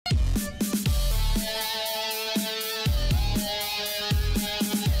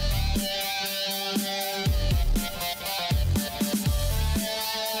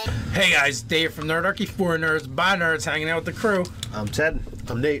Hey guys, Dave from Nerdarchy, for nerds, by nerds, hanging out with the crew. I'm Ted.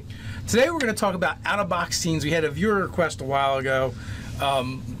 I'm Nate. Today we're going to talk about out-of-box scenes. We had a viewer request a while ago,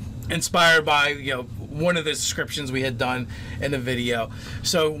 inspired by one of the descriptions we had done in the video.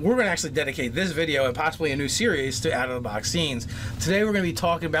 So we're going to actually dedicate this video and possibly a new series to out-of-the-box scenes. Today we're going to be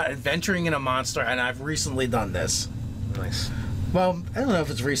talking about adventuring in a monster, and I've recently done this. Nice. Well, I don't know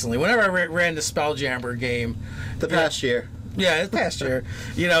if it's recently. Whenever I ran the Spelljammer game, The past year. yeah, it's past year.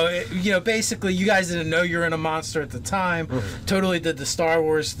 Basically, you guys didn't know you're in a monster at the time. Mm-hmm. Totally did the Star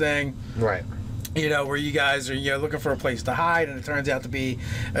Wars thing. Right. Where you guys are looking for a place to hide, and it turns out to be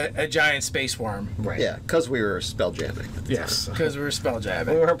a giant space worm. Right. Yeah, because we were spell jamming. Yes. Because we were spell We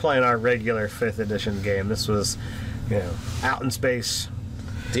jamming. were playing our regular 5th edition game. This was, out in space.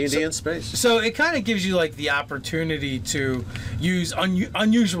 D&D in space. So it kind of gives you the opportunity to use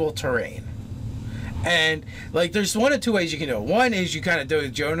unusual terrain. And there's one of two ways you can do it. One is you kind of do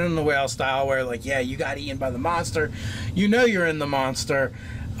it Jonah and the Whale style, where you got eaten by the monster, you're in the monster,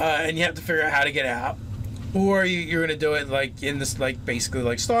 and you have to figure out how to get out. Or you're gonna do it in this basically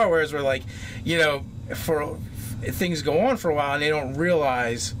like Star Wars, where for things go on for a while and they don't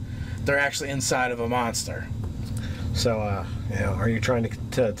realize they're actually inside of a monster. So Are you trying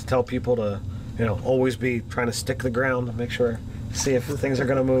to tell people to always be trying to stick the ground to make sure, see if things are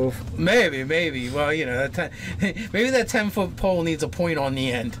going to move? Maybe. Well, maybe that 10-foot pole needs a point on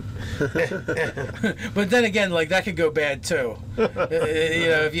the end. But then again, that could go bad too.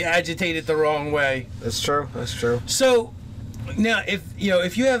 If you agitate it the wrong way. That's true. So now, if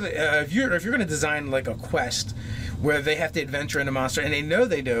you have if you're going to design a quest where they have to adventure in a monster, and they know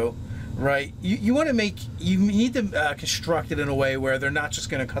they do, right? You need to construct it in a way where they're not just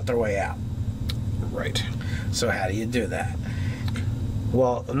going to cut their way out. Right. So how do you do that?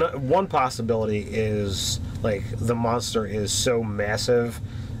 Well, one possibility is the monster is so massive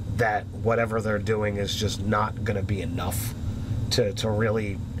that whatever they're doing is just not going to be enough to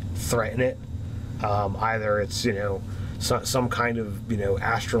really threaten it. Either it's some kind of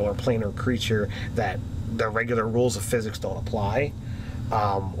astral or planar creature that the regular rules of physics don't apply.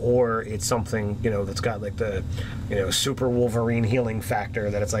 Or it's something that's got the super Wolverine healing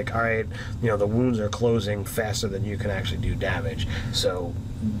factor, that it's all right, the wounds are closing faster than you can actually do damage, so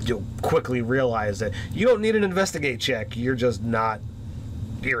you'll quickly realize that you don't need an investigate check, you're just not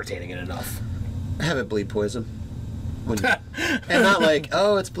irritating it enough. Have it bleed poison. And not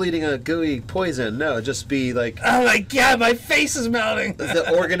oh, it's bleeding a gooey poison. No, just be oh my god, my face is melting.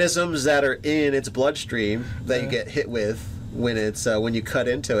 The organisms that are in its bloodstream that you get hit with when it's when you cut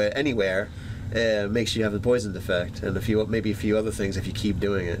into it anywhere, makes you have a poison effect, and maybe a few other things if you keep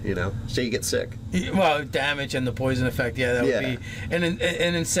doing it, so you get sick. Well, damage and the poison effect, that would be an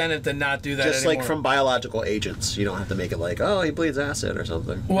incentive to not do that just anymore. from biological agents, you don't have to make it oh, he bleeds acid or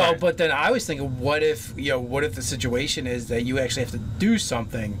something. Well, but then I was thinking, what if the situation is that you actually have to do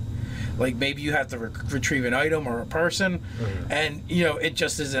something, maybe you have to retrieve an item or a person, and it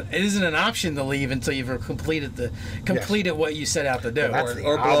just isn't an option to leave until you've completed what you set out to do,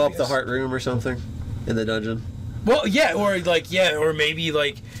 or blow up the heart room or something in the dungeon. Well, yeah, or maybe for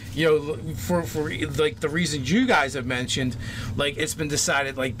the reasons you guys have mentioned, it's been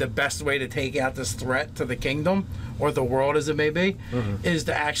decided the best way to take out this threat to the kingdom or the world, as it may be, is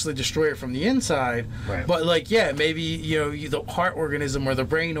to actually destroy it from the inside. Right. But maybe the heart organism or the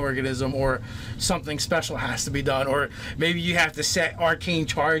brain organism or something special has to be done, or maybe you have to set arcane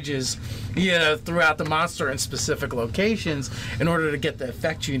charges throughout the monster in specific locations in order to get the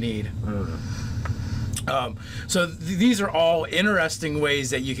effect you need. So these are all interesting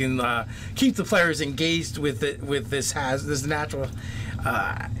ways that you can keep the players engaged with this natural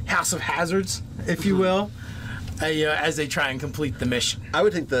house of hazards, if you will, as they try and complete the mission. I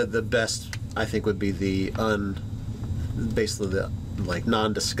would think the best would be basically the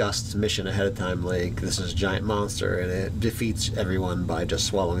non-discussed mission ahead of time. This is a giant monster and it defeats everyone by just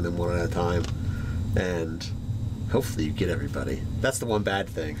swallowing them one at a time, and hopefully you get everybody. That's the one bad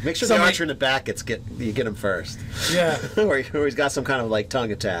thing. Make sure the archer in the back you get him first. Yeah. or he's got some kind of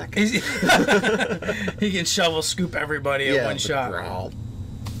tongue attack. He can shovel scoop everybody at one shot.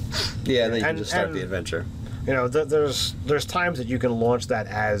 Yeah, and then you can just start the adventure. There's times that you can launch that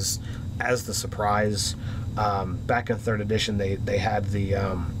as the surprise. Back in 3rd edition, they had the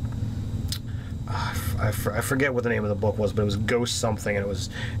I forget what the name of the book was, but it was Ghost something, and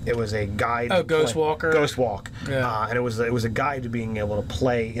it was a guide. Oh, Ghost Walker. Ghost Walk. Yeah. And it was a guide to being able to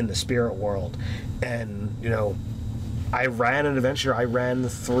play in the spirit world, and I ran an adventure. I ran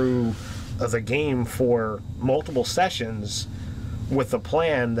through the game for multiple sessions with the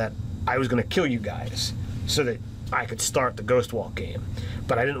plan that I was going to kill you guys, so that I could start the Ghost Walk game.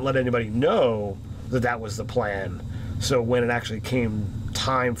 But I didn't let anybody know that that was the plan. So when it actually came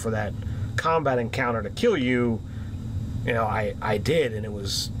time for that combat encounter to kill you, you know, I did, and it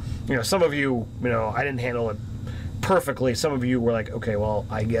was, you know, some of you, you know, I didn't handle it perfectly. Some of you were like, okay, well,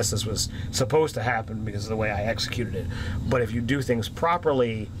 I guess this was supposed to happen because of the way I executed it. But if you do things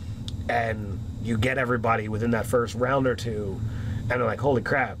properly and you get everybody within that first round or two, and they're like, holy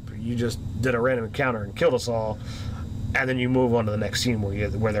crap, you just did a random encounter and killed us all, and then you move on to the next scene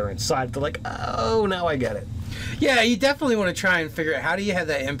where they're inside, they're like, oh, now I get it. Yeah, you definitely want to try and figure out how do you have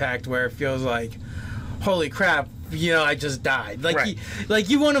that impact where it feels like, holy crap, you know, I just died. Like, Right.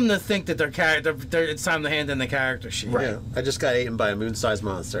 you want them to think that their character, it's time to hand in the character sheet. Right. Yeah, I just got eaten by a moon-sized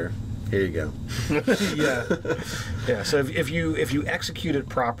monster. Here you go. Yeah. Yeah, so if you execute it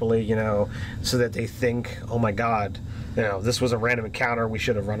properly, you know, so that they think, oh my god, you know, this was a random encounter, we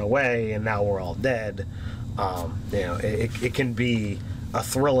should have run away, and now we're all dead. You know, it can be a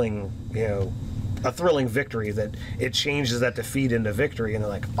thrilling, you know, a thrilling victory that it changes that defeat into victory, and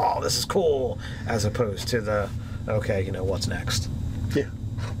they're like, oh, this is cool, as opposed to the, okay, you know, what's next? Yeah.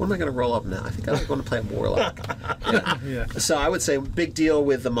 What am I going to roll up now? I think I want to play Warlock. Yeah. Yeah. So I would say big deal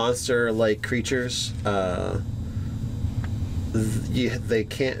with the monster-like creatures. They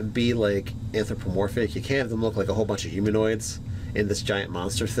can't be like anthropomorphic. You can't have them look like a whole bunch of humanoids in this giant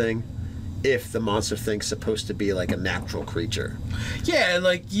monster thing if the monster thing's supposed to be like a natural creature. Yeah,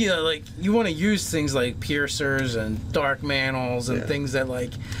 like, you know, like, you want to use things like piercers and dark mantles and things that,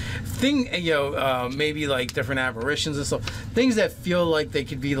 like, you know, maybe like different apparitions and stuff. Things that feel like they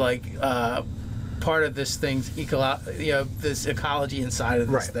could be like part of this thing's this ecology inside of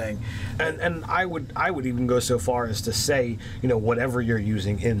this thing. And I would even go so far as to say, you know, whatever you're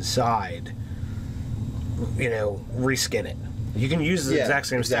using inside, you know, reskin it. You can use the exact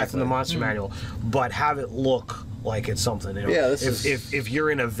same stats in the monster manual, but have it look like it's something. You know? Yeah, if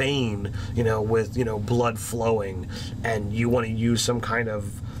you're in a vein, you know, with, you know, blood flowing, and you want to use some kind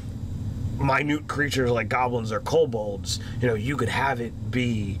of minute creatures like goblins or kobolds, you know, you could have it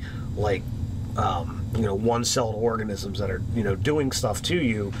be like, you know, one-celled organisms that are, you know, doing stuff to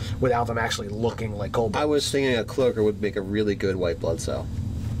you without them actually looking like kobolds. I was thinking a cloaker would make a really good white blood cell.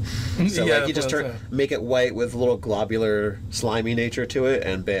 So Yeah, like you just make it white with a little globular, slimy nature to it,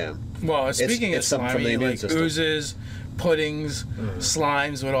 and bam. Well, speaking it's of something from the slimy, immune like system. oozes, puddings,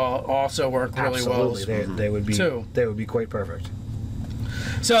 slimes would also work really well. Absolutely, they would be too. They would be quite perfect.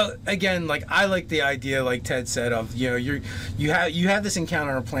 So again, like, I like the idea, like Ted said, of, you know, you have this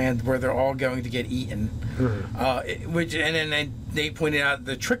encounter planned where they're all going to get eaten, which and then they pointed out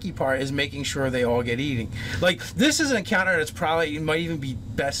the tricky part is making sure they all get eating. Like, this is an encounter that's probably might even be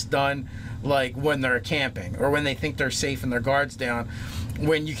best done like when they're camping or when they think they're safe and their guard's down,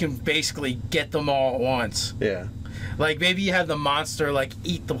 when you can basically get them all at once. Yeah. Like, maybe you have the monster like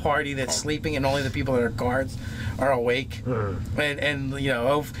eat the party that's sleeping and only the people that are guards are awake, and you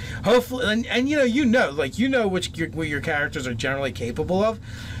know, hopefully, and you know like, you know what your characters are generally capable of,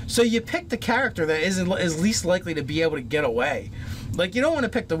 so you pick the character that is least likely to be able to get away. Like, you don't want to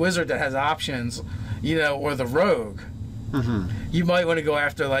pick the wizard that has options, you know, or the rogue. You might want to go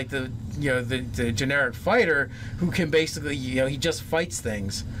after like the generic fighter who can basically, you know, he just fights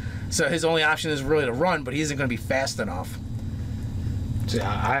things. So his only option is really to run, but he isn't going to be fast enough.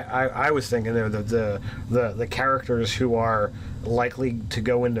 Yeah, I was thinking there the characters who are likely to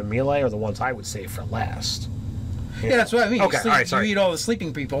go into melee are the ones I would save for last. Yeah, that's what I mean. Okay, all right, you eat all the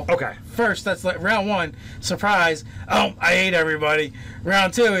sleeping people. Okay. First, that's like round one, surprise. Oh, I ate everybody.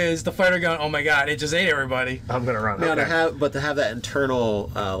 Round two is the fighter going, oh my god, it just ate everybody. I'm gonna run. Now Okay. to have that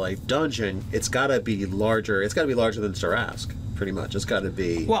internal like dungeon, it's got to be larger. It's got to be larger than Sarask, pretty much. It's got to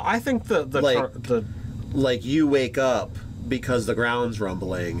be. Well, I think the like you wake up because the ground's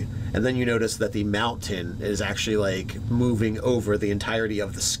rumbling, and then you notice that the mountain is actually like moving over the entirety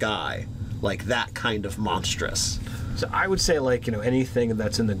of the sky, like that kind of monstrous. So I would say, like, you know, anything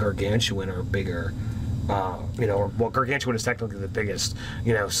that's in the gargantuan or bigger, you know, well, gargantuan is technically the biggest,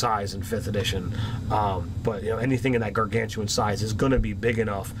 you know, size in 5th edition, but, you know, anything in that gargantuan size is going to be big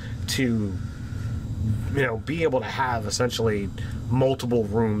enough to, you know, be able to have essentially multiple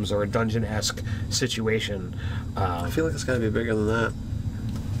rooms or a dungeon-esque situation. I feel like it's got to be bigger than that.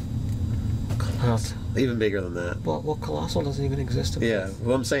 Even bigger than that. Well, Colossal doesn't even exist in Yeah,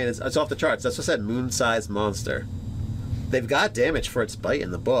 what I'm saying is it's off the charts. That's what I said, moon-sized monster. They've got damage for its bite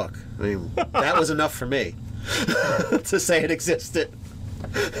in the book. I mean, that was enough for me to say it existed.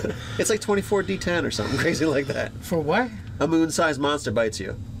 It's like 24d10 or something crazy like that. For what? A moon-sized monster bites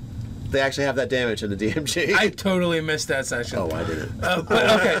you. They actually have that damage in the DMG. I totally missed that section. Oh, I didn't.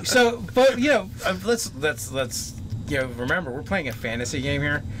 But okay, so, but, you know, let's remember, we're playing a fantasy game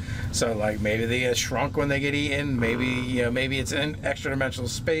here. So, like, maybe they get shrunk when they get eaten. Maybe, maybe it's an extra dimensional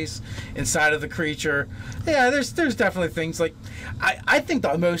space inside of the creature. Yeah, there's definitely things like, I think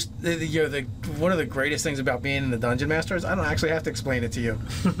the most, one of the greatest things about being in the Dungeon Master is I don't actually have to explain it to you.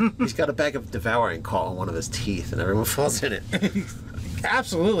 He's got a bag of devouring caught on one of his teeth, and everyone falls in it.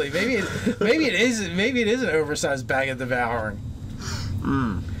 Absolutely. Maybe it is an oversized bag of devouring.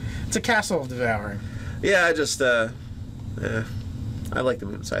 It's a castle of devouring. Yeah, I just I like the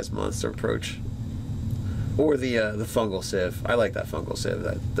moon-sized monster approach, or the fungal sieve. I like that fungal sieve.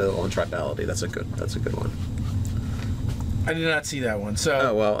 The on tribality. That's a good one. I did not see that one. So.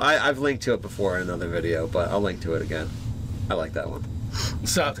 Oh well, I've linked to it before in another video, but I'll link to it again. I like that one.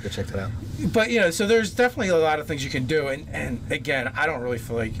 So I'll have to go check that out. But so there's definitely a lot of things you can do, and again, I don't really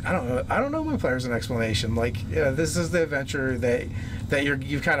feel like I don't know my players an explanation. Like, this is the adventure that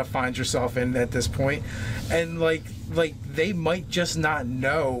you kind of find yourself in at this point, and like they might just not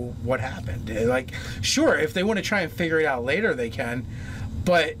know what happened. Like, sure, if they want to try and figure it out later, they can,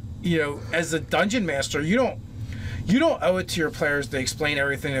 but as a dungeon master, you don't owe it to your players to explain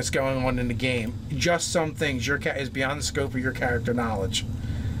everything that's going on in the game. Just some things is beyond the scope of your character knowledge.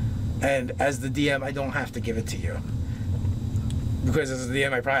 And as the DM, I don't have to give it to you. Because as a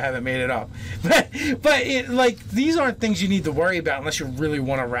DM, I probably haven't made it up. But these aren't things you need to worry about unless you really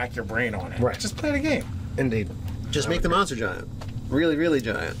want to rack your brain on it. Right. Just play the game. Indeed. Just make the monster giant. Really, really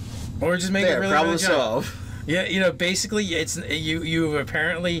giant. Or just make it really, problem really giant. solved. Yeah, basically, it's you have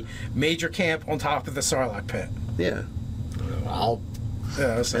apparently made your camp on top of the Sarlacc pit. Yeah.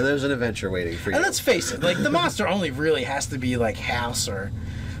 Yeah, so. And there's an adventure waiting for you. And let's face it, like, the monster only really has to be like house or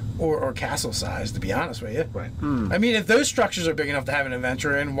castle size, to be honest with you. Right. I mean, if those structures are big enough to have an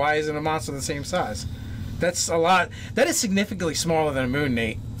adventure in, why isn't a monster the same size? That's a lot. That is significantly smaller than a moon,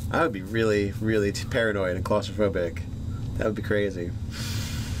 Nate. I would be really, really paranoid and claustrophobic. That would be crazy.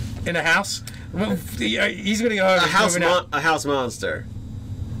 In a house? Well, he's gonna go. A house monster.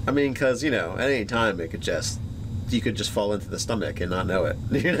 I mean, because at any time you could just fall into the stomach and not know it.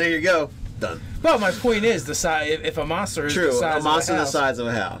 There you go. Done. Well, my point is the size. If a monster is the size a monster of a the house, size of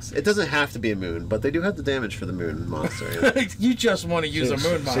a house. It doesn't have to be a moon, but they do have the damage for the moon monster. You just want to use a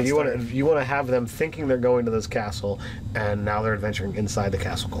moon monster. So you want to have them thinking they're going to this castle, and now they're adventuring inside the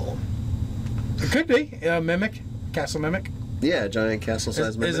castle golem. It could be castle mimic. Yeah, giant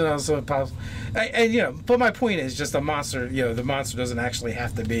castle-sized mimic. Isn't also possible. And but my point is just a monster. The monster doesn't actually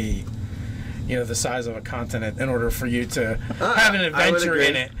have to be, the size of a continent in order for you to have an adventure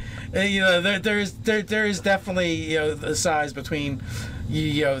in it. There is definitely the size between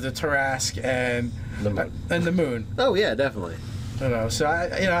the Tarrasque and the moon. Oh yeah, definitely. So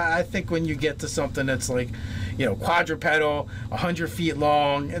I think when you get to something that's like quadrupedal, 100 feet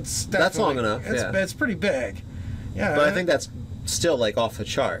long, that's long enough. It's pretty big. Yeah, but I think that's still like off the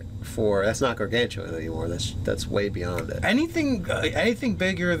chart. That's not gargantuan anymore. That's way beyond it. Anything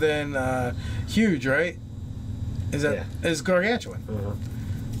bigger than huge, right? Is gargantuan. Uh-huh.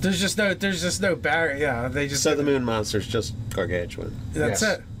 There's just no barrier. Yeah, they just the moon monster's just gargantuan. That's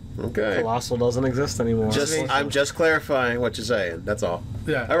it. Okay. Colossal doesn't exist anymore. I'm just clarifying what you're saying. That's all.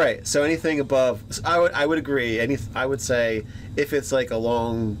 Yeah. All right. So anything above, I would agree. I would say if it's like a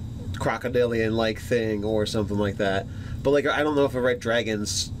long crocodilian-like thing or something like that. But like I don't know if a red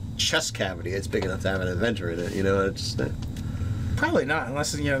dragon's chest cavity is big enough to have an adventure in it. It's probably not,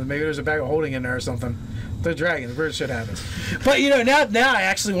 unless maybe there's a bag of holding in there or something. The dragons, weird shit happens. But now I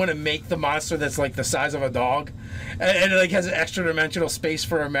actually want to make the monster that's like the size of a dog, and it like has an extra dimensional space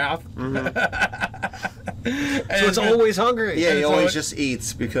for a mouth. Mm-hmm. So it's always hungry. Yeah, he always just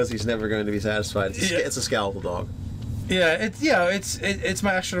eats because he's never going to be satisfied. It's a skeletal dog. Yeah, it's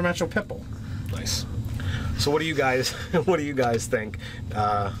my extra dimensional pipple. Nice. So what do you guys think?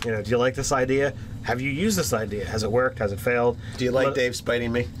 Do you like this idea? Have you used this idea? Has it worked? Has it failed? Do you like Dave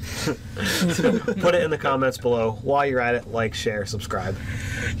spiting me? Put it in the comments below. While you're at it, like, share, subscribe.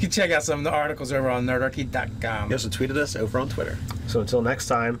 You can check out some of the articles over on nerdarchy.com. You also tweeted us over on Twitter. So until next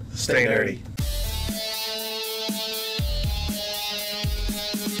time, stay nerdy.